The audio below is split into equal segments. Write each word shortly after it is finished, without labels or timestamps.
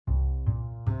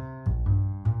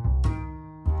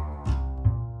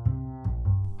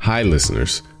Hi,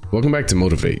 listeners. Welcome back to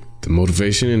Motivate, the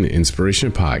Motivation and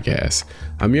Inspiration Podcast.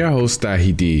 I'm your host,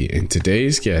 Dahi D, and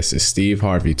today's guest is Steve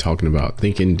Harvey talking about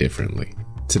thinking differently.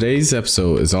 Today's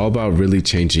episode is all about really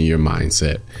changing your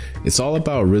mindset. It's all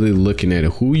about really looking at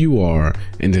who you are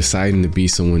and deciding to be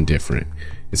someone different.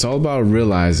 It's all about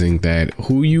realizing that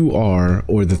who you are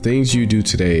or the things you do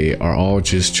today are all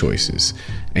just choices.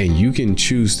 And you can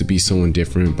choose to be someone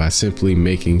different by simply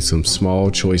making some small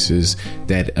choices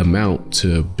that amount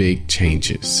to big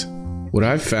changes. What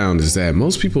I've found is that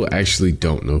most people actually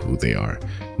don't know who they are.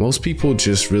 Most people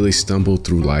just really stumble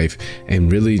through life and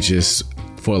really just,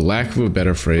 for lack of a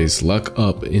better phrase, luck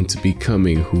up into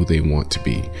becoming who they want to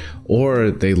be. Or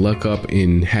they luck up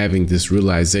in having this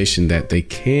realization that they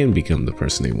can become the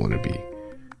person they want to be.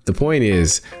 The point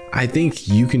is, I think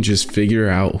you can just figure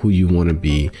out who you want to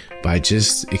be by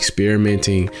just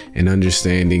experimenting and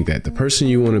understanding that the person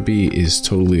you want to be is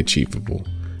totally achievable.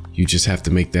 You just have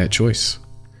to make that choice.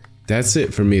 That's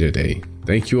it for me today.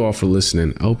 Thank you all for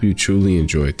listening. I hope you truly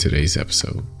enjoyed today's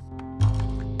episode.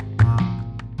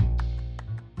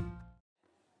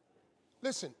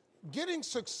 Listen, getting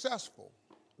successful,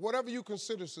 whatever you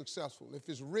consider successful, if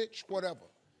it's rich, whatever,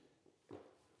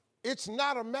 it's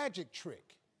not a magic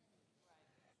trick.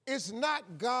 It's not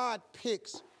God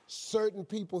picks certain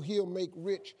people he'll make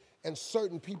rich and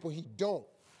certain people he don't.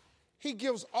 He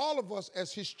gives all of us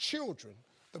as his children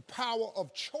the power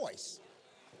of choice.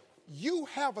 You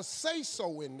have a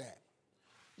say-so in that.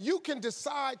 You can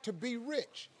decide to be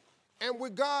rich, and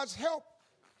with God's help,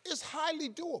 it's highly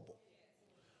doable.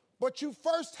 But you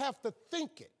first have to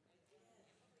think it.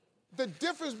 The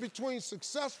difference between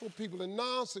successful people and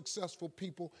non-successful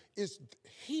people is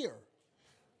here.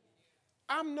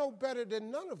 I'm no better than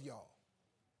none of y'all.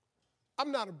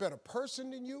 I'm not a better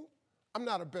person than you. I'm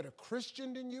not a better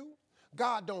Christian than you.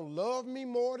 God don't love me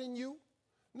more than you.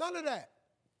 None of that.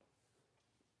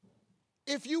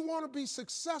 If you want to be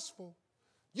successful,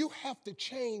 you have to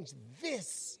change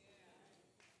this.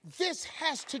 This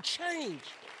has to change.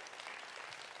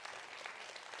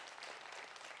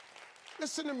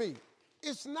 Listen to me.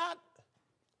 It's not,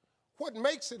 what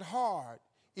makes it hard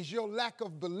is your lack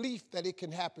of belief that it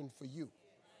can happen for you.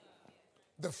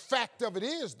 The fact of it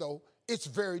is, though, it's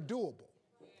very doable.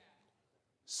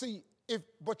 See,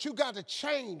 but you got to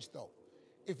change, though.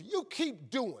 If you keep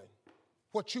doing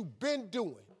what you've been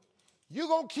doing, you're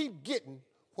going to keep getting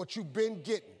what you've been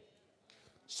getting.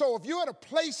 So if you're at a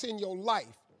place in your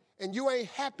life and you ain't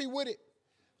happy with it,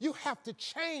 you have to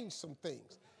change some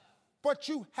things. But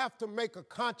you have to make a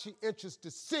conscientious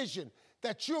decision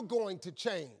that you're going to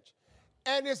change.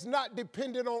 And it's not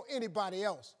dependent on anybody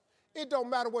else. It don't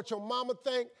matter what your mama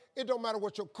think. It don't matter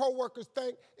what your coworkers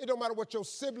think. It don't matter what your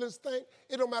siblings think.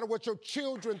 It don't matter what your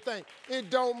children think. It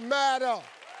don't matter.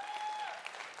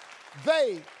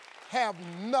 They have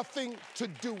nothing to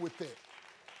do with it.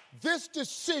 This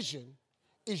decision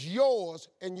is yours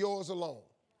and yours alone.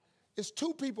 It's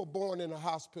two people born in a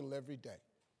hospital every day.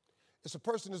 It's a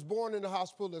person that's born in a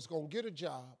hospital that's going to get a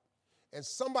job, and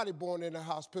somebody born in a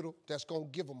hospital that's going to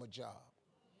give them a job.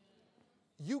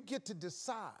 You get to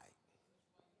decide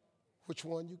which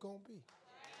one you're going to be.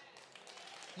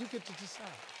 You get to decide.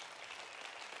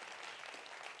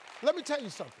 Let me tell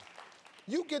you something.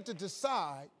 You get to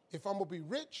decide if I'm going to be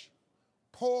rich,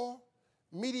 poor,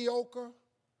 mediocre,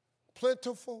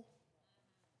 plentiful,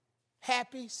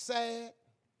 happy, sad.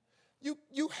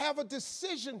 You have a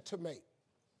decision to make.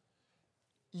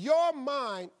 Your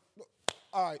mind,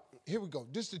 all right, here we go.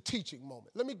 This is the teaching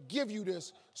moment. Let me give you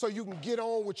this so you can get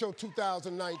on with your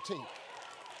 2019.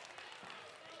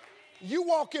 You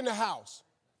walk in the house,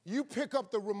 you pick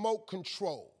up the remote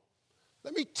control.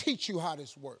 Let me teach you how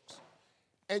this works.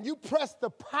 And you press the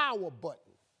power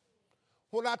button.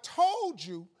 When I told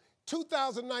you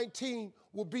 2019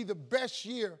 will be the best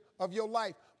year of your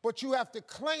life, but you have to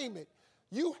claim it,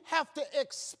 you have to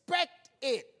expect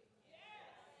it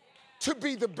to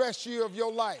be the best year of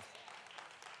your life.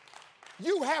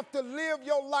 You have to live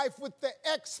your life with the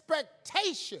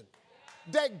expectation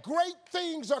that great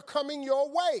things are coming your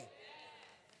way.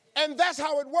 And that's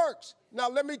how it works. Now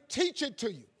let me teach it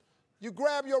to you. You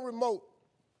grab your remote,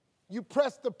 you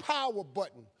press the power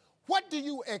button. What do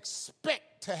you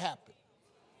expect to happen?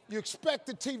 You expect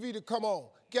the TV to come on.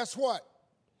 Guess what?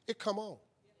 It come on.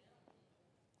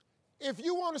 If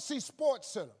you want to see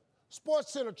Sports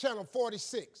Center channel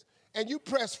 46, and you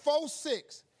press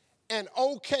 46 and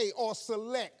OK or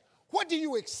select, what do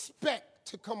you expect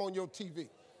to come on your TV?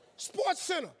 Sports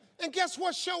Center. And guess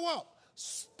what show up?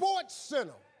 Sports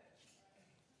Center.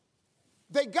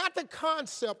 They got the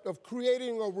concept of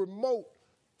creating a remote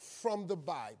from the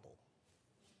Bible.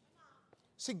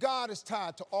 See, God is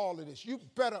tied to all of this. You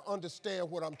better understand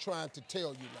what I'm trying to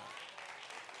tell you now.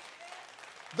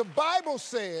 The Bible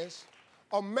says,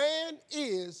 a man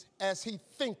is as he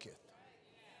thinketh.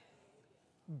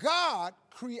 God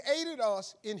created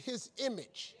us in his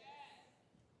image.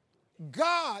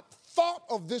 God thought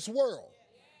of this world.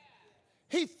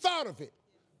 He thought of it,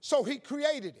 so he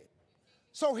created it.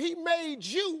 So he made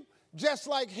you just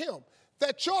like him,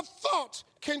 that your thoughts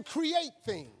can create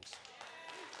things.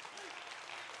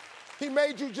 He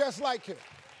made you just like him.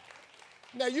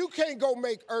 Now, you can't go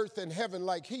make earth and heaven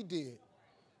like he did,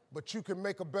 but you can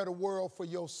make a better world for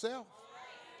yourself.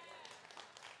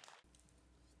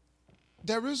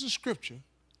 There is a scripture,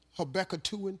 Habakkuk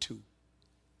 2:2.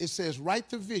 It says, write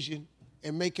the vision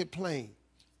and make it plain,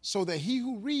 so that he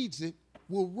who reads it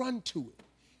will run to it.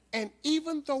 And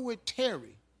even though it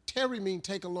tarry means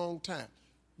take a long time,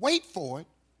 wait for it,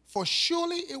 for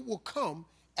surely it will come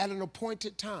at an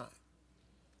appointed time.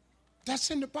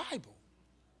 That's in the Bible.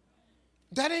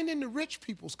 That ain't in the rich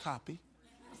people's copy.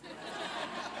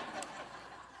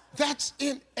 That's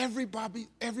in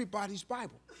everybody's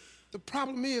Bible. The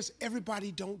problem is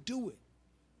everybody don't do it.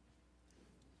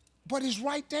 But it's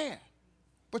right there.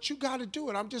 But you got to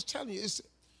do it. I'm just telling you,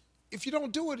 if you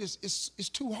don't do it, it's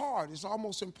too hard. It's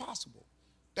almost impossible.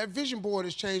 That vision board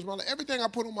has changed my life. Everything I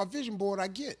put on my vision board, I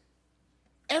get.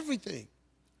 Everything.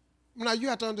 Now, you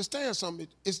have to understand something.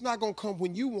 It's not going to come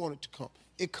when you want it to come.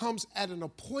 It comes at an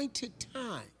appointed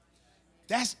time.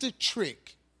 That's the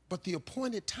trick. But the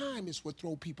appointed time is what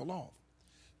throws people off.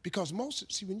 Because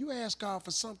when you ask God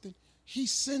for something, he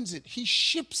sends it. He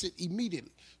ships it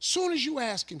immediately. Soon as you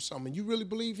ask him something, you really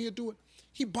believe he'll do it?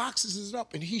 He boxes it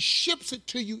up and he ships it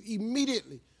to you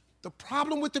immediately. The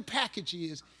problem with the package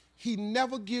is he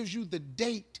never gives you the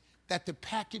date that the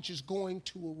package is going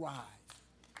to arrive.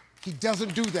 He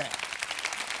doesn't do that.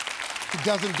 He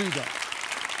doesn't do that.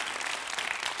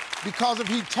 Because if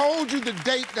he told you the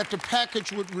date that the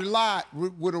package would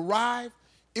arrive,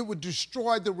 it would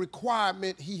destroy the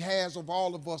requirement he has of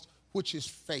all of us, which is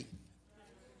faith.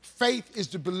 Faith is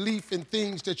the belief in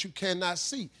things that you cannot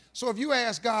see. So if you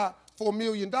ask God for $1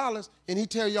 million and he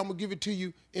tell you I'm gonna give it to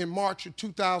you in March of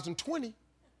 2020,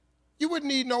 you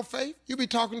wouldn't need no faith. You'd be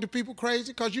talking to people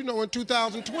crazy because you know in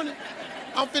 2020,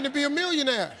 I'm finna be a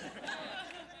millionaire.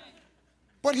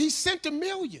 But he sent $1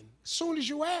 million as soon as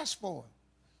you ask for it.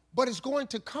 But it's going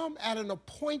to come at an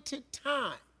appointed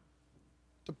time.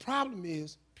 The problem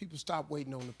is people stop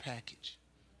waiting on the package.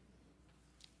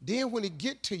 Then when it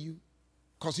get to you,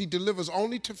 because he delivers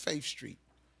only to Faith Street,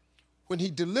 when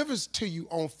he delivers to you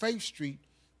on Faith Street,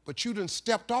 but you done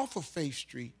stepped off of Faith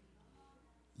Street,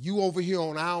 you over here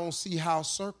on I Don't See How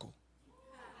Circle.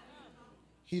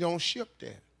 He don't ship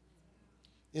there.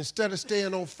 Instead of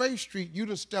staying on Faith Street, you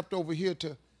done stepped over here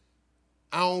to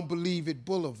I Don't Believe It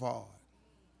Boulevard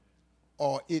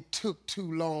or It Took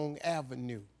Too Long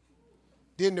Avenue.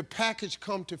 Then the package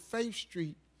come to Faith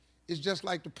Street. It's just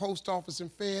like the post office and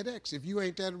FedEx. If you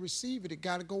ain't there to receive it, it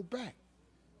got to go back.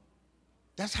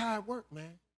 That's how it works,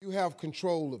 man. You have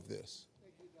control of this.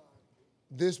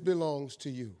 This belongs to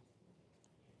you.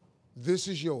 This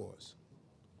is yours.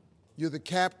 You're the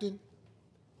captain.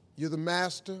 You're the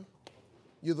master.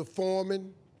 You're the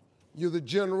foreman. You're the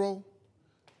general.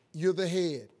 You're the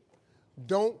head.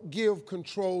 Don't give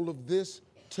control of this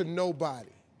to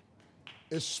nobody,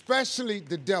 especially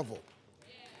the devil.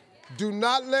 Do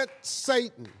not let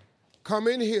Satan come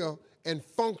in here and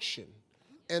function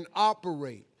and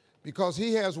operate, because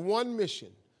he has one mission: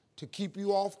 to keep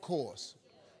you off course,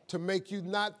 to make you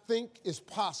not think it's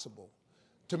possible,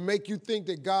 to make you think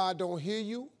that God don't hear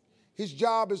you. His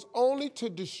job is only to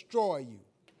destroy you,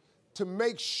 to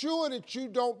make sure that you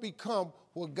don't become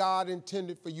what God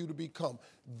intended for you to become.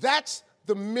 That's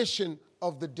the mission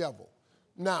of the devil.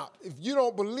 Now, if you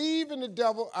don't believe in the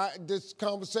devil, this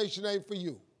conversation ain't for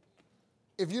you.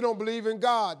 If you don't believe in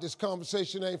God, this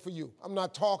conversation ain't for you. I'm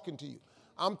not talking to you.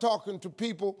 I'm talking to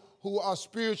people who are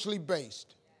spiritually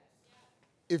based.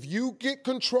 If you get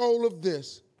control of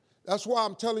this, that's why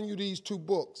I'm telling you these two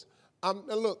books.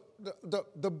 Look,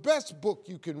 the best book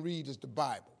you can read is the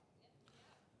Bible.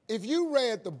 If you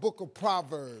read the book of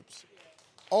Proverbs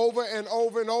over and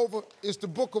over and over, it's the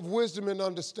book of wisdom and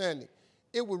understanding.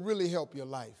 It would really help your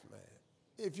life, man,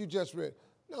 if you just read.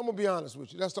 Now, I'm going to be honest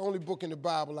with you. That's the only book in the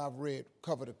Bible I've read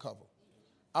cover to cover.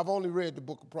 I've only read the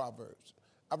book of Proverbs.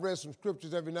 I've read some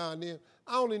scriptures every now and then.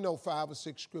 I only know 5 or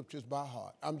 6 scriptures by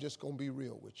heart. I'm just going to be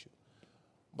real with you.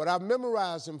 But I've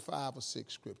memorized them 5 or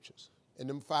 6 scriptures, and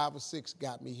them 5 or 6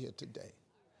 got me here today.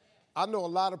 I know a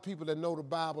lot of people that know the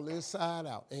Bible inside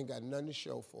out ain't got nothing to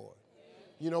show for it.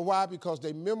 You know why? Because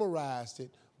they memorized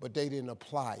it, but they didn't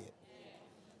apply it.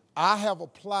 I have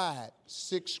applied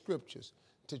 6 scriptures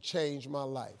to change my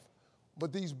life.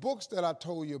 But these books that I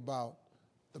told you about,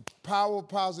 The Power of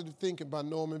Positive Thinking by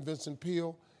Norman Vincent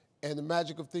Peale and The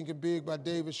Magic of Thinking Big by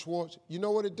David Schwartz, you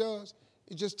know what it does?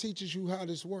 It just teaches you how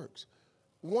this works.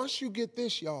 Once you get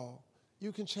this, y'all,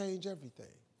 you can change everything.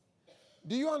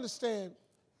 Do you understand?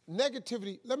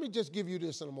 Negativity, let me just give you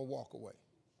this and I'm going to walk away.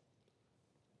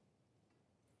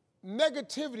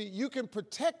 Negativity, you can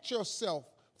protect yourself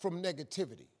from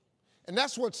negativity. And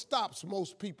that's what stops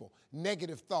most people,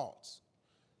 negative thoughts.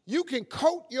 You can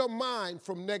coat your mind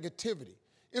from negativity.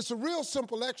 It's a real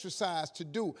simple exercise to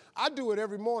do. I do it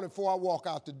every morning before I walk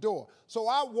out the door. So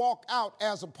I walk out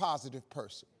as a positive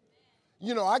person.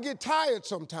 You know, I get tired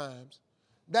sometimes.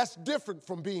 That's different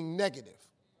from being negative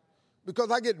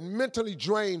because I get mentally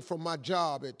drained from my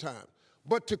job at times.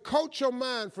 But to coat your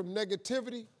mind from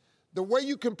negativity, the way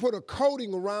you can put a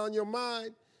coating around your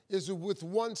mind is with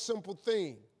one simple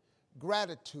thing,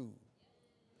 gratitude.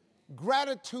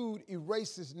 Gratitude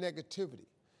erases negativity.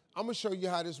 I'm going to show you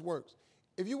how this works.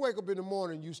 If you wake up in the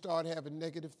morning and you start having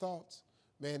negative thoughts,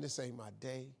 man, this ain't my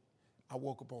day. I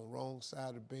woke up on the wrong side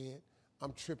of the bed.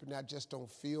 I'm tripping. I just don't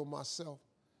feel myself.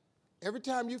 Every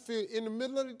time you feel, in the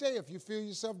middle of the day, if you feel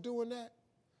yourself doing that,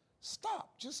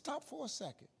 stop. Just stop for a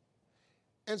second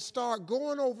and start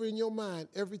going over in your mind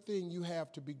everything you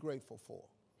have to be grateful for.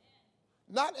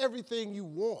 Not everything you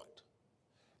want,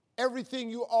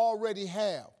 everything you already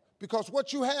have, because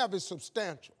what you have is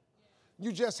substantial.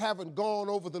 You just haven't gone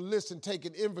over the list and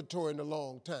taken inventory in a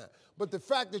long time. But the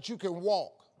fact that you can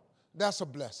walk, that's a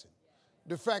blessing.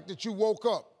 The fact that you woke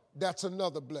up, that's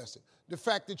another blessing. The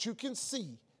fact that you can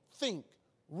see, think,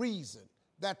 reason,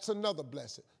 that's another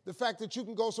blessing. The fact that you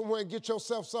can go somewhere and get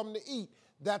yourself something to eat,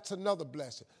 that's another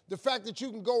blessing. The fact that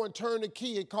you can go and turn the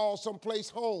key and call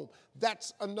someplace home,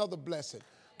 that's another blessing.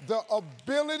 The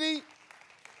ability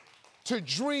to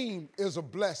dream is a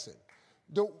blessing.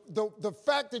 The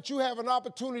fact that you have an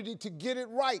opportunity to get it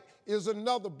right is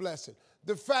another blessing.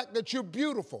 The fact that you're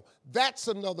beautiful, that's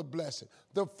another blessing.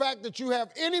 The fact that you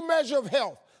have any measure of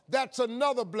health, that's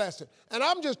another blessing. And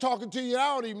I'm just talking to you,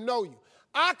 I don't even know you.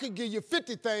 I could give you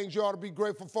 50 things you ought to be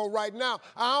grateful for right now.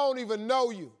 I don't even know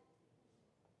you.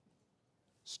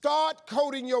 Start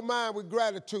coating your mind with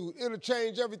gratitude. It'll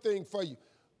change everything for you.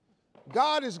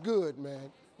 God is good,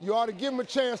 man. You ought to give him a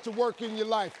chance to work in your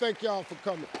life. Thank y'all for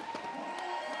coming.